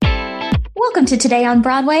Welcome to Today on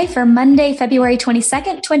Broadway for Monday, February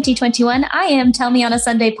 22nd, 2021. I am Tell Me on a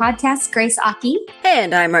Sunday podcast, Grace Aki.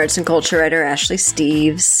 And I'm arts and culture writer, Ashley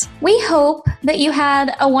Steves. We hope that you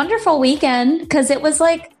had a wonderful weekend because it was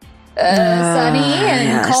like sunny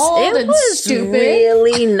and cold and stupid.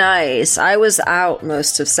 Really nice. I was out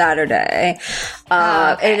most of Saturday,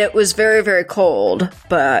 and it was very, very cold.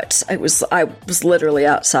 But I was literally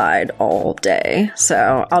outside all day,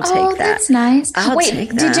 so I'll take that. Oh, that's nice.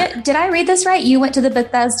 Take that. Did I read this right? You went to the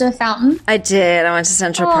Bethesda Fountain? I did. I went to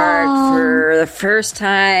Central Park for the first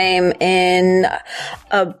time in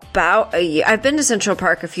about a year. I've been to Central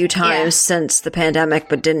Park a few times since the pandemic,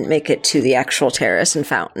 but didn't make it to the actual terrace and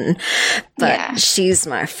fountain. But she's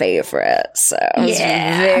my favorite, so I was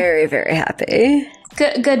very, very happy.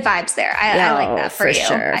 Good vibes there. I like that for you.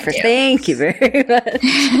 Sure. Thank you very much.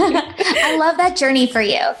 I love that journey for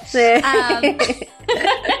you.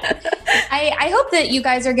 I hope that you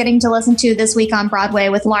guys are getting to listen to This Week on Broadway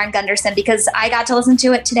with Lauren Gunderson, because I got to listen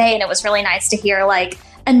to it today, and it was really nice to hear like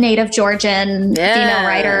a native Georgian female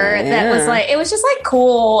writer that was like, it was just like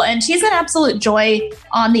cool. And she's an absolute joy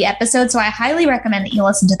on the episode. So I highly recommend that you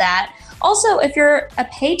listen to that. Also, if you're a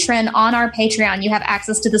patron on our Patreon, you have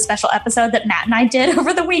access to the special episode that Matt and I did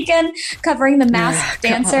over the weekend covering the Masked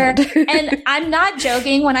Dancer. And I'm not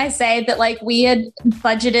joking when I say that like we had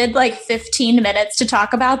budgeted like 15 minutes to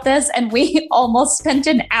talk about this, and we almost spent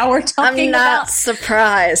an hour talking about. I'm not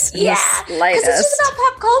surprised. Yeah, because it's just about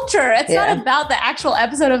pop culture. It's not about the actual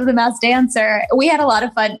episode of the Masked Dancer. We had a lot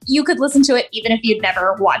of fun. You could listen to it even if you'd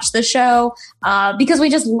never watched the show, because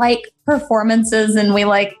we just like performances and we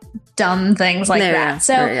like dumb things like that.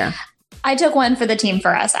 So I took one for the team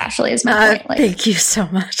for us, Ashley, is my point. Like, thank you so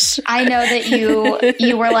much. I know that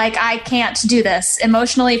you were like, I can't do this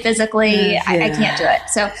emotionally, physically. I can't do it.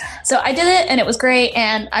 So I did it, and it was great.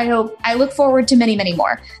 And I look forward to many, many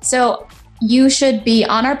more. So you should be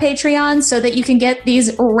on our Patreon so that you can get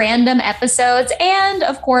these random episodes. And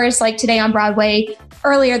of course, like Today on Broadway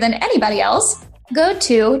earlier than anybody else. Go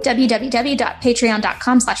to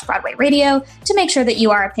www.patreon.com/Broadway Radio to make sure that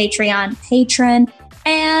you are a Patreon patron.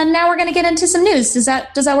 And now we're going to get into some news. Does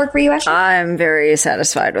that work for you, Ashley? I'm very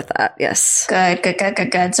satisfied with that. Yes. Good.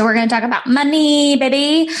 So we're going to talk about money,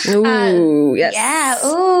 baby. Ooh, yes. Yeah.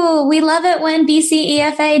 Ooh, we love it when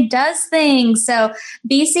BCEFA does things. So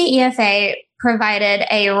BCEFA provided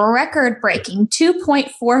a record-breaking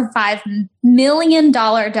 $2.45 million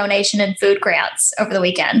donation in food grants over the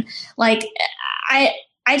weekend. Like, I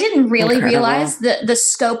didn't really realize the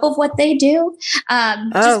scope of what they do.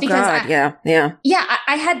 Just because I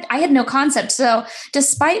had no concept. So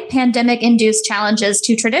despite pandemic-induced challenges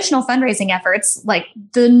to traditional fundraising efforts, like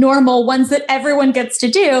the normal ones that everyone gets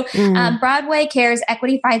to do, Broadway Cares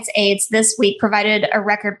Equity Fights AIDS this week provided a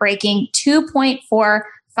record-breaking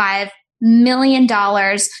 $2.45 million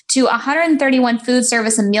to 131 food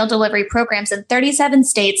service and meal delivery programs in 37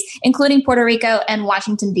 states, including Puerto Rico and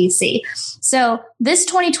Washington, D.C. So this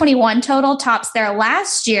 2021 total tops their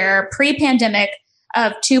last year pre-pandemic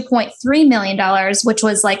of $2.3 million, which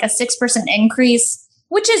was like a 6% increase,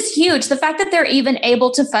 which is huge. The fact that they're even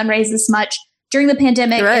able to fundraise this much during the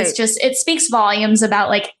pandemic is just, it speaks volumes about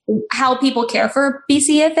like how people care for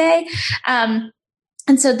BCFA. And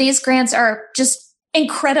so these grants are just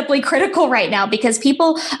incredibly critical right now because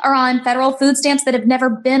people are on federal food stamps that have never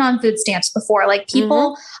been on food stamps before. Like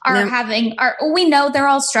people we know they're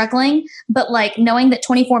all struggling, but like knowing that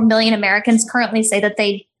 24 million Americans currently say that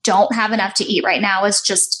they don't have enough to eat right now is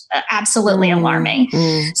just absolutely alarming.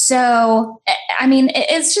 So, I mean,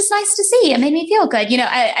 it's just nice to see. It made me feel good. You know,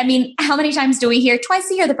 I mean, how many times do we hear twice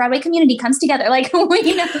a year the Broadway community comes together? Like,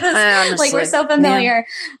 we know this, honestly, like we're so familiar.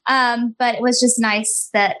 But it was just nice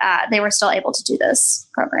that they were still able to do this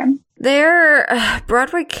program. Their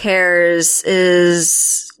Broadway Cares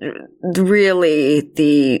is really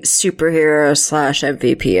the superhero /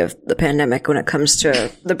 MVP of the pandemic when it comes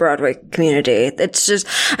to the Broadway community. It's just,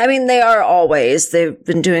 I mean, they've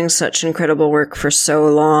been doing such incredible work for so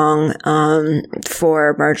long,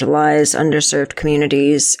 for marginalized, underserved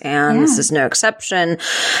communities. And this is no exception.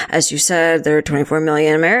 As you said, there are 24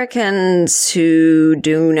 million Americans who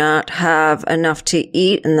do not have enough to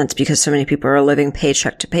eat. And that's because so many people are living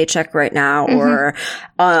paycheck to paycheck right now, or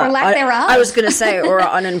lack thereof. I was going to say, or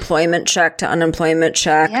unemployment check to unemployment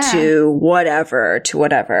check to whatever.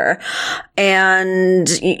 And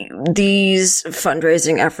these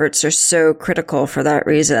fundraising efforts are so critical for that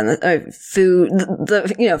reason. Food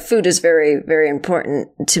is very, very important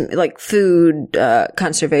to like food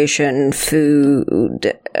conservation,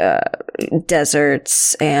 food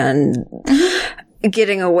deserts, and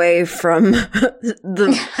getting away from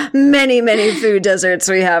the many, many food deserts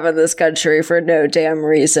we have in this country for no damn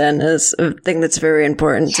reason is a thing that's very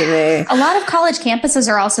important to me. A lot of college campuses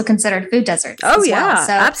are also considered food deserts. Oh, yeah, well.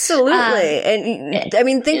 So, absolutely. And I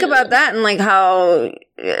mean, think about that and like how,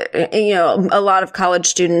 a lot of college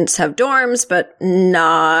students have dorms, but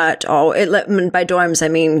not all. By dorms, I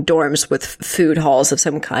mean dorms with food halls of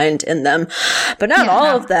some kind in them, but not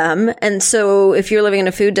all of them. And so if you're living in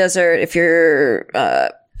a food desert, if your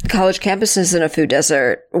college campus is in a food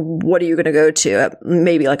desert, what are you going to go to?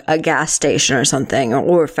 Maybe like a gas station or something,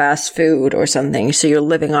 or fast food or something. So you're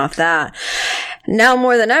living off that. Now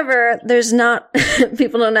more than ever,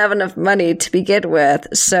 people don't have enough money to begin with.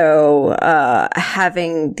 So,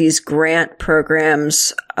 having these grant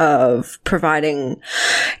programs of providing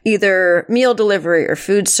either meal delivery or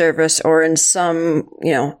food service, or in some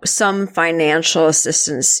financial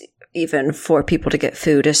assistance, even for people to get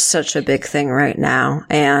food, is such a big thing right now.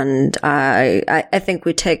 And I think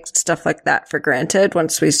we take stuff like that for granted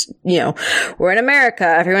once we're in America,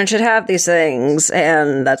 everyone should have these things.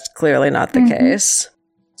 And that's clearly not the case.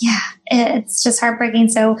 Yeah, it's just heartbreaking.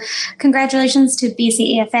 So congratulations to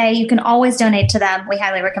BCEFA. You can always donate to them. We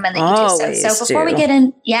highly recommend that you do so. So before we get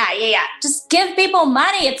in, just give people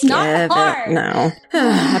money. It's not hard. No.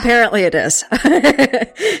 Apparently it is.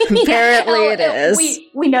 It is.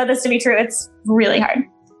 We know this to be true. It's really hard.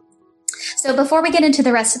 So before we get into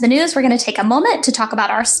the rest of the news, we're going to take a moment to talk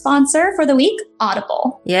about our sponsor for the week,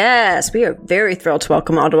 Audible. Yes, we are very thrilled to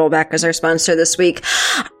welcome Audible back as our sponsor this week.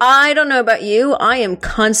 I don't know about you. I am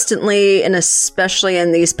constantly, and especially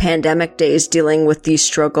in these pandemic days, dealing with the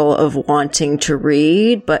struggle of wanting to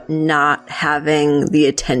read, but not having the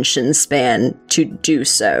attention span to do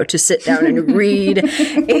so, to sit down and read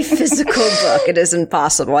a physical book. It is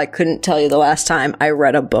impossible. I couldn't tell you the last time I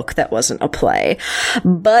read a book that wasn't a play.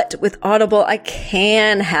 But with Audible, I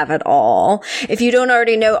can have it all. If you don't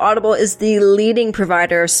already know, Audible is the leading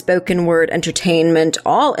provider of spoken word entertainment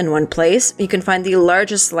all in one place. You can find the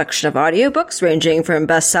largest selection of audiobooks ranging from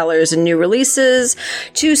bestsellers and new releases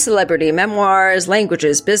to celebrity memoirs,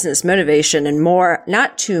 languages, business, motivation, and more,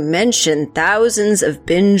 not to mention thousands of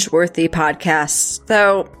binge-worthy podcasts.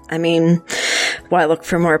 Though, I mean, why look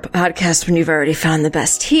for more podcasts when you've already found the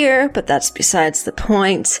best here? But that's besides the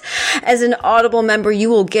point. As an Audible member, you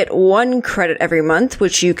will get 1 credit every month,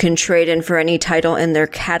 which you can trade in for any title in their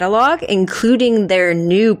catalog, including their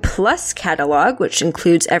new Plus catalog, which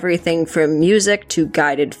includes everything from music to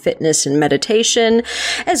guided fitness and meditation,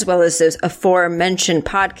 as well as those aforementioned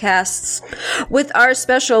podcasts. With our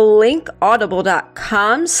special link,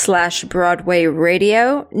 audible.com/Broadway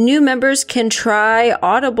Radio, new members can try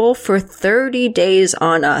Audible for 30 days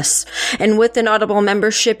on us. And with an Audible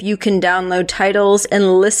membership, you can download titles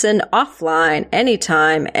and listen offline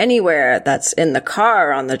anytime, anywhere. That's in the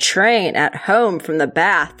car, on the train, at home, from the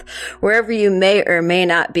bath, wherever you may or may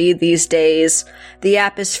not be these days. The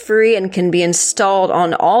app is free and can be installed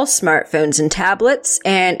on all smartphones and tablets.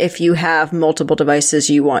 And if you have multiple devices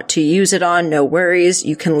you want to use it on, no worries.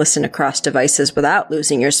 You can listen across devices without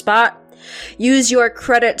losing your spot. Use your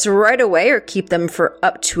credits right away or keep them for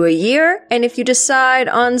up to a year. And if you decide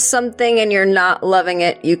on something and you're not loving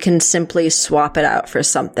it, you can simply swap it out for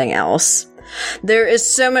something else. There is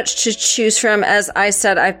so much to choose from. As I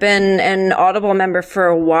said, I've been an Audible member for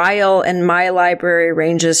a while, and my library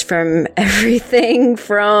ranges from everything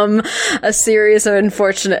from a series of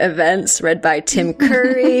unfortunate events read by Tim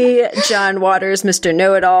Curry, John Waters' Mr.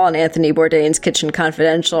 Know-It-All, and Anthony Bourdain's Kitchen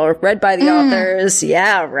Confidential, read by the authors.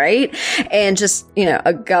 Yeah, right? And just,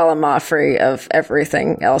 a gallimaufry of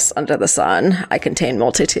everything else under the sun. I contain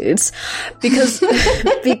multitudes. Because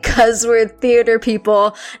we're theater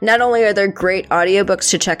people, not only are there great audiobooks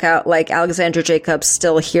to check out, like Alexandra Jacobs'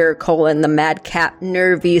 Still Here, The Madcap,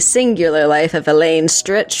 Nervy, Singular Life of Elaine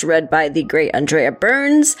Stritch, read by the great Andrea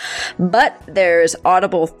Burns. But there's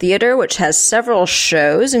Audible Theater, which has several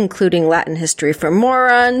shows, including Latin History for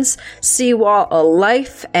Morons, Seawall A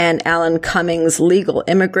Life, and Alan Cummings' Legal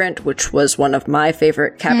Immigrant, which was one of my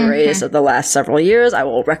favorite cabarets of the last several years. I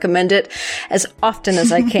will recommend it as often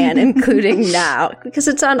as I can, including now, because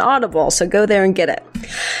it's on Audible, so go there and get it.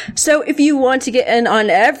 So if you want to get in on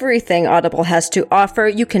everything Audible has to offer,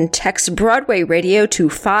 you can text Broadway Radio to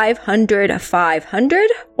 500-500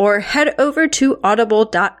 or head over to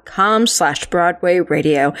audible.com/Broadway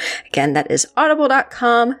Radio. Again, that is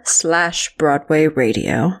audible.com/Broadway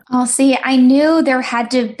Radio. Oh, see, I knew there had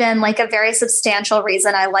to have been like a very substantial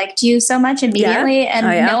reason I liked you so much immediately. Yeah.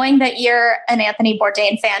 And knowing that you're an Anthony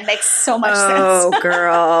Bourdain fan makes so much sense. Oh,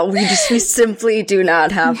 girl, we simply do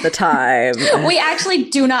not have the time. We actually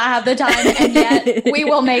do not have the time. fun, and yet we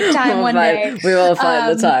will make time one day. We will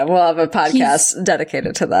find the time. We'll have a podcast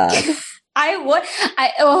dedicated to that.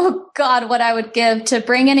 Oh God, what I would give to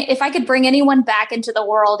bring if I could bring anyone back into the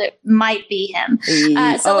world, it might be him.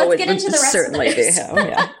 So let's get into the rest of the news. Be him,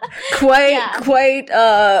 yeah. Quite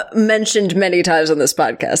mentioned many times on this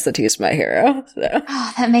podcast that he's my hero. So.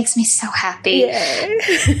 Oh, that makes me so happy. Yay.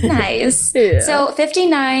 Nice. Yeah. So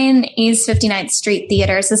 59 East 59th Street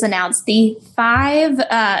Theaters has announced the 5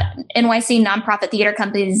 NYC nonprofit theater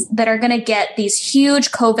companies that are going to get these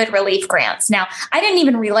huge COVID relief grants. Now, I didn't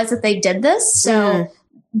even realize that they did this. So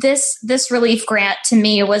this relief grant to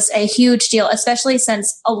me was a huge deal, especially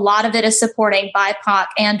since a lot of it is supporting BIPOC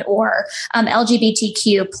and or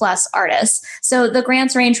LGBTQ plus artists. So the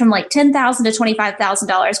grants range from like $10,000 to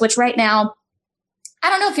 $25,000, which right now,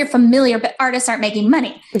 I don't know if you're familiar, but artists aren't making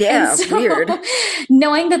money. Yeah, so, weird.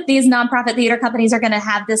 Knowing that these nonprofit theater companies are going to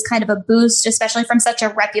have this kind of a boost, especially from such a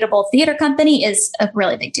reputable theater company, is a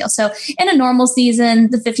really big deal. So in a normal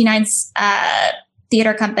season, the 59's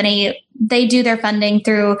theater company, they do their funding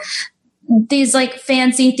through these like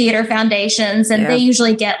fancy theater foundations, and they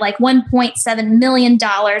usually get like $1.7 million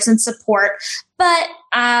in support. But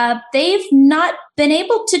they've not been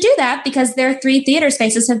able to do that because their 3 theater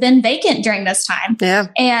spaces have been vacant during this time. Yeah.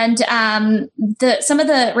 And some of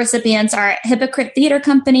the recipients are Hypocrite Theater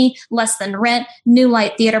Company, Less Than Rent, New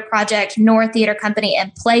Light Theater Project, Nor Theater Company,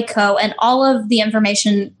 and Playco. And all of the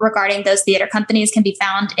information regarding those theater companies can be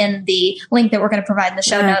found in the link that we're going to provide in the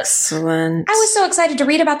show notes. Excellent. I was so excited to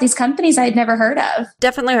read about these companies I had never heard of.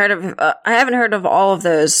 Definitely heard of, I haven't heard of all of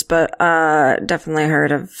those, but definitely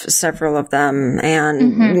heard of several of them.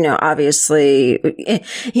 And, you know, obviously,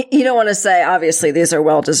 you don't want to say, obviously, these are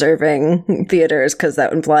well-deserving theaters because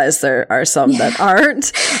that implies there are some that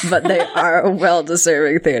aren't, but they are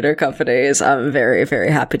well-deserving theater companies. I'm very,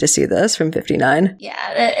 very happy to see this from 59.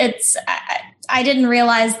 Yeah, I didn't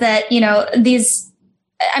realize that, you know, these,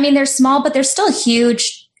 I mean, they're small, but they're still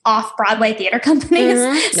huge off-Broadway theater companies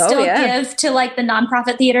still give to like the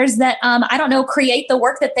nonprofit theaters that, I don't know, create the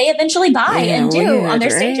work that they eventually buy and do on their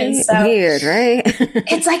stages. So weird, right?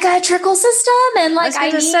 It's like a trickle system, and like I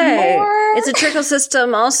need more. It's a trickle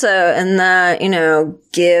system also, and that, you know,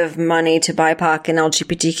 give money to BIPOC and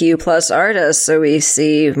LGBTQ plus artists so we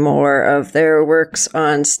see more of their works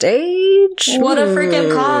on stage. What a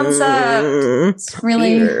freaking concept. It's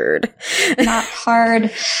really weird. Not hard.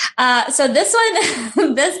 So this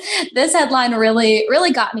one, this headline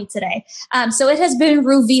really got me today. So it has been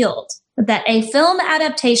revealed that a film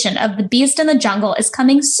adaptation of The Beast in the Jungle is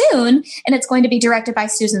coming soon, and it's going to be directed by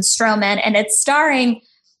Susan Stroman, and it's starring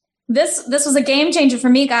this was a game changer for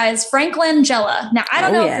me, guys, Frank Langella. Now, I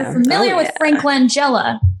don't know if you're familiar with Frank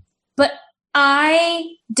Langella, but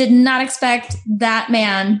I did not expect that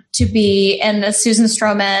man to be in the Susan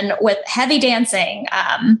Stroman with heavy dancing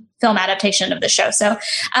film adaptation of the show. So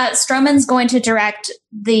Stroman's going to direct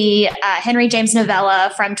the Henry James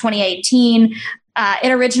novella from 2018.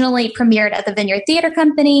 It originally premiered at the Vineyard Theater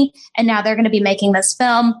Company, and now they're going to be making this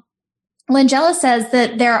film. Langella says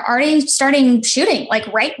that they're already starting shooting, like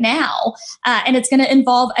right now, and it's going to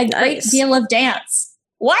involve a great deal of dance.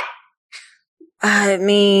 What? I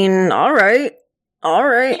mean, all right.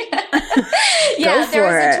 Yeah, there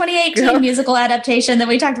was a 2018 musical adaptation that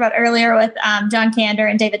we talked about earlier with John Kander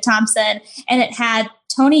and David Thompson, and it had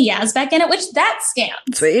Tony Yazbek in it, which that scans.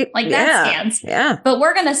 Sweet. Like that scans. Yeah. But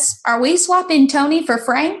are we swapping Tony for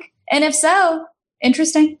Frank? And if so,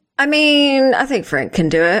 interesting. I mean, I think Frank can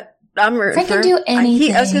do it. Frank can do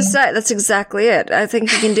anything. I was going to say, that's exactly it. I think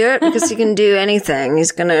he can do it because he can do anything.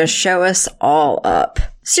 He's going to show us all up.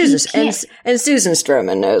 Susan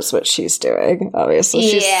Stroman knows what she's doing,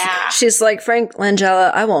 obviously. She's like, Frank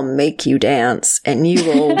Langella, I will make you dance and you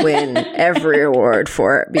will win every award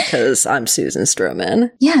for it because I'm Susan Stroman.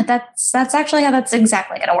 Yeah, that's actually how that's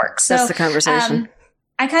exactly going to work. So that's the conversation.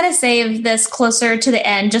 I kind of saved this closer to the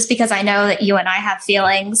end just because I know that you and I have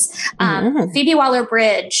feelings. Phoebe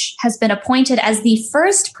Waller-Bridge has been appointed as the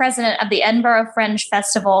first president of the Edinburgh Fringe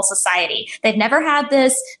Festival Society. They've never had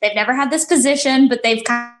this position, but they've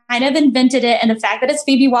kind of invented it. And the fact that it's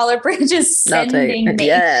Phoebe Waller-Bridge is sending me.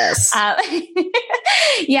 Yes.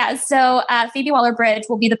 So Phoebe Waller-Bridge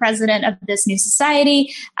will be the president of this new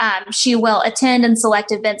society. She will attend and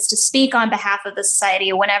select events to speak on behalf of the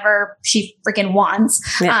society whenever she freaking wants.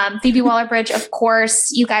 Yeah. Phoebe Waller-Bridge, of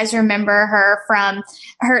course, you guys remember her from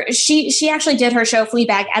she actually did her show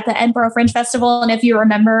Fleabag at the Edinburgh Fringe Festival. And if you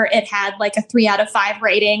remember, it had like a 3 out of 5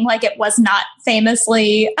 rating. Like it was not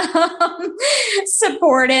famously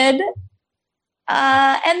supported. And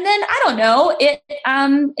then I don't know,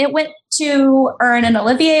 it went to earn an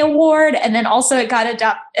Olivier Award, and then also it got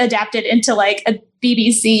adapted into like a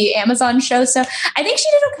BBC Amazon show. So I think she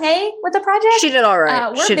did okay with the project. She did all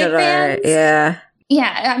right. We're big fans. Yeah.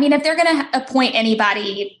 Yeah. I mean, if they're going to appoint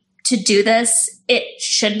anybody to do this, it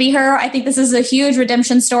should be her. I think this is a huge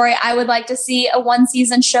redemption story. I would like to see a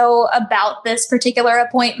 1-season show about this particular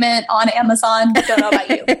appointment on Amazon. Don't know about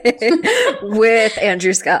you. With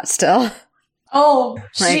Andrew Scott still. Oh,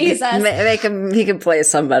 like, Jesus. Make him, he can play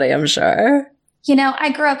somebody, I'm sure. You know,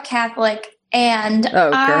 I grew up Catholic, and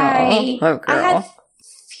I had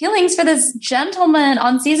feelings for this gentleman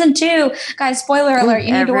on season 2. Guys, spoiler alert,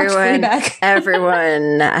 you need to watch Fleabag.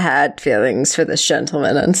 Everyone had feelings for this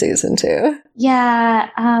gentleman on season 2. Yeah,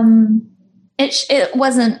 it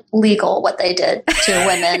wasn't legal what they did to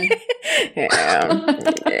women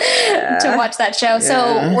to watch that show. Yeah.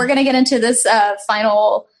 So we're going to get into this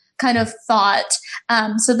final kind of thought.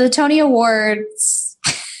 So the Tony Awards,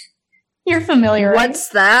 you're familiar, right? What's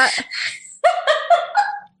that?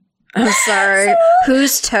 I'm sorry.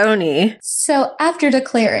 Who's Tony? So after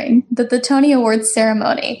declaring that the Tony Awards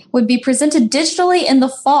ceremony would be presented digitally in the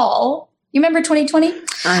fall, you remember 2020?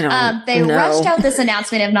 I don't They know. rushed out this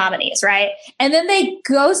announcement of nominees, right? And then they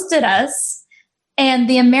ghosted us. And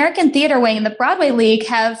the American Theater Wing and the Broadway League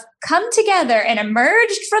have come together and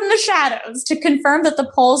emerged from the shadows to confirm that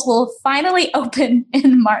the polls will finally open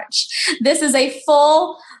in March. This is a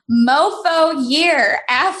full mofo year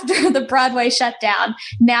after the Broadway shutdown.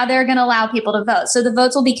 Now they're going to allow people to vote. So the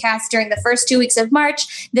votes will be cast during the first 2 weeks of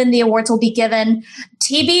March. Then the awards will be given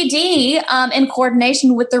TBD in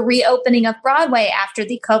coordination with the reopening of Broadway after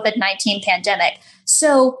the COVID-19 pandemic.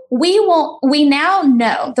 So we now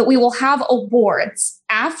know that we will have awards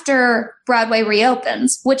after Broadway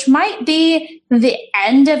reopens, which might be the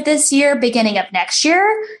end of this year, beginning of next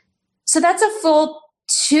year. So that's a full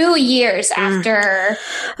 2 years after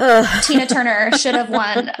Tina Turner should have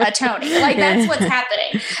won a Tony. Like, that's what's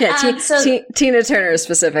happening. Yeah, Tina Turner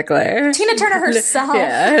specifically. Tina Turner herself.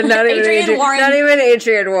 Yeah, not even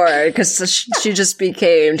Adrienne Warren, because she just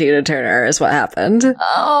became Tina Turner is what happened.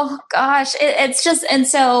 Oh, gosh. It's just, and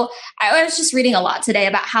so I was just reading a lot today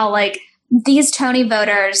about how, like, these Tony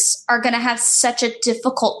voters are going to have such a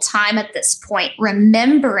difficult time at this point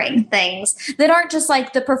remembering things that aren't just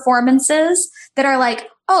like the performances, that are like,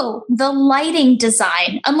 oh, the lighting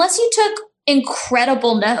design, unless you took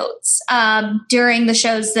incredible notes during the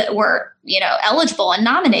shows that were, eligible and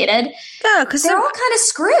nominated. Yeah, because they're all kind of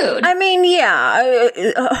screwed. I mean, yeah.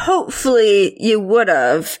 Hopefully, you would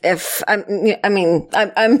have. If I'm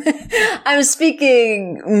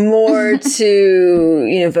speaking more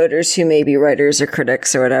to voters who may be writers or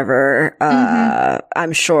critics or whatever.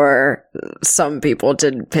 I'm sure some people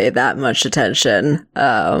didn't pay that much attention.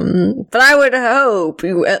 But I would hope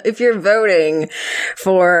if you're voting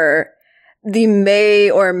for the may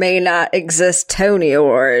or may not exist Tony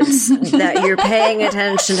Awards, that you're paying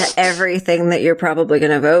attention to everything that you're probably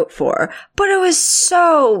going to vote for. But it was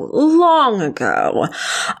so long ago.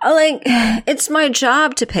 Like, it's my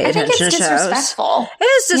job to pay attention to shows. Disrespectful. It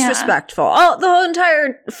is disrespectful. Yeah. The whole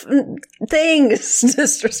entire thing is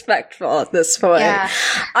disrespectful at this point. Yeah.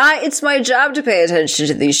 It's my job to pay attention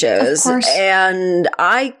to these shows. Of course. And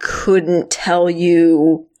I couldn't tell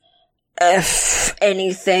you if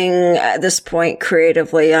anything at this point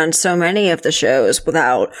creatively on so many of the shows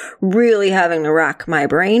without really having to rack my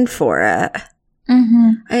brain for it.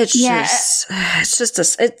 It's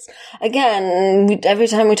again, every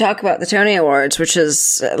time we talk about the Tony Awards, which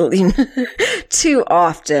is too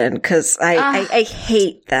often, because I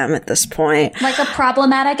hate them at this point. Like a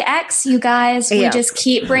problematic ex, you guys. We just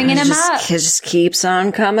keep bringing him up. It just keeps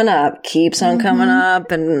on coming up,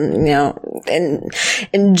 and, and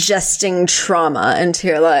ingesting trauma into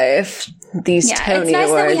your life. These Tony Awards. It's nice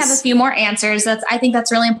that we have a few more answers. I think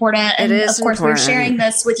that's really important. And of course, we're sharing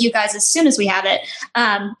this with you guys as soon as we have it.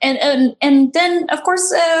 And then, of course,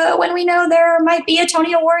 when we know there might be a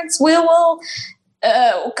Tony Awards, we will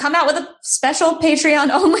come out with a special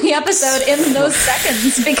Patreon only episode in those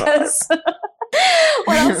seconds, because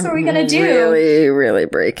what else are we going to do? Really, really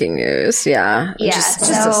breaking news. Yeah.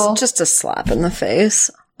 Just a slap in the face.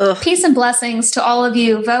 Ugh. Peace and blessings to all of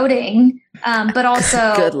you voting, but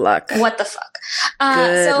also good luck. What the fuck? For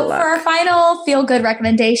our final feel-good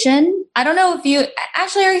recommendation, I don't know if you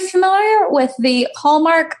actually are you familiar with the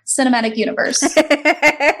Hallmark Cinematic Universe?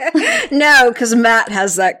 No, because Matt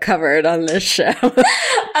has that covered on this show.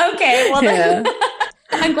 Okay, well then.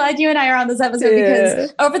 I'm glad you and I are on this episode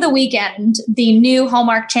because over the weekend, the new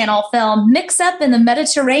Hallmark Channel film Mix Up in the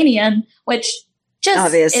Mediterranean, which Just,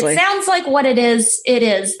 obviously. It sounds like what it is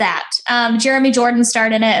that. Jeremy Jordan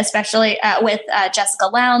starred in it, especially with Jessica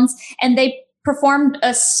Lowndes, and they performed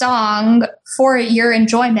a song for your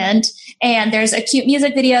enjoyment. And there's a cute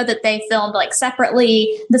music video that they filmed like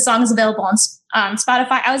separately. The song is available on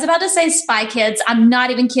Spotify. I was about to say Spy Kids. I'm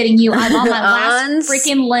not even kidding you. I'm on my last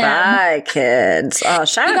freaking limb. Spy Kids. Oh,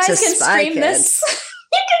 shout out to Spy Kids.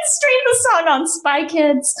 You can stream the song on Spy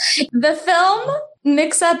Kids. The film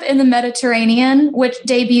Mix Up in the Mediterranean, which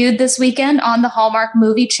debuted this weekend on the Hallmark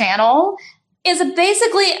Movie Channel, is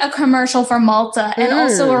basically a commercial for Malta and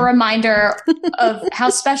also a reminder of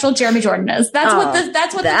how special Jeremy Jordan is. That's what the film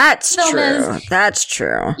is. That's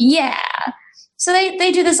true. Yeah. So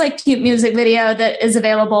they do this like cute music video that is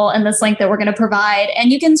available in this link that we're going to provide,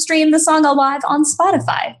 and you can stream the song live on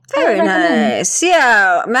Spotify. Very nice.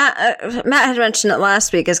 Yeah, Matt had mentioned it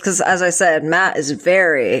last week, is because, as I said, Matt is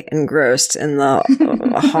very engrossed in the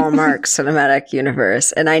Hallmark cinematic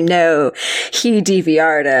universe, and I know he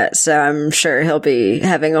DVR'd it, so I'm sure he'll be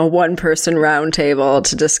having a one-person roundtable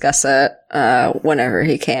to discuss it whenever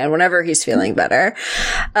he can, whenever he's feeling better.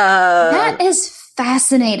 That is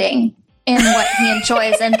fascinating. In what he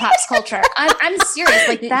enjoys in pop culture. I'm serious.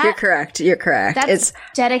 Like that. You're correct. That's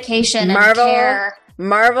dedication and care.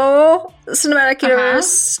 Marvel Cinematic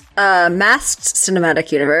Universe, Masked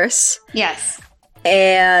Cinematic Universe. Yes.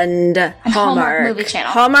 And Hallmark Movie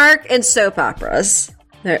Channel. Hallmark and soap operas.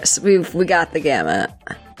 We got the gamut.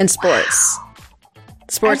 And sports. Wow.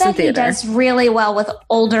 Sports and theater. He does really well with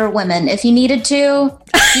older women. If he needed to,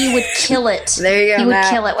 he would kill it. There you go, Matt. He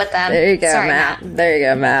would kill it with them. There you go, Sorry, Matt. There you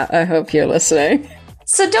go, Matt. I hope you're listening.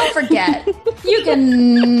 So don't forget, you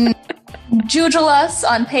can jujule us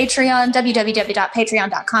on Patreon,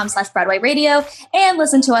 www.patreon.com/Broadway Radio, and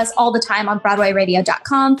listen to us all the time on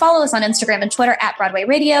BroadwayRadio.com. Follow us on Instagram and Twitter @Broadway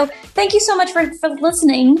Radio. Thank you so much for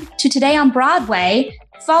listening to Today on Broadway.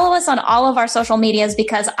 Follow us on all of our social medias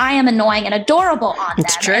because I am annoying and adorable on them.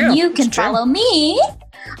 It's true. And you can follow me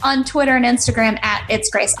on Twitter and Instagram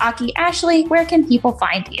 @It'sGraceAki. Ashley, where can people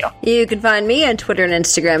find you? You can find me on Twitter and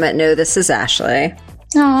Instagram @NoThisIsAshley.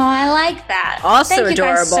 Oh, I like that. Also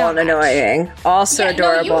adorable and annoying. Also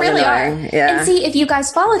adorable and annoying. Yeah. And see, if you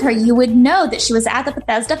guys followed her, you would know that she was at the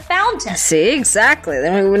Bethesda Fountain. See, exactly.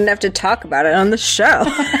 Then we wouldn't have to talk about it on the show.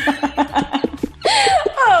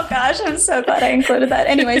 Oh gosh, I'm so glad I included that.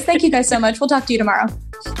 Anyways, thank you guys so much. We'll talk to you tomorrow.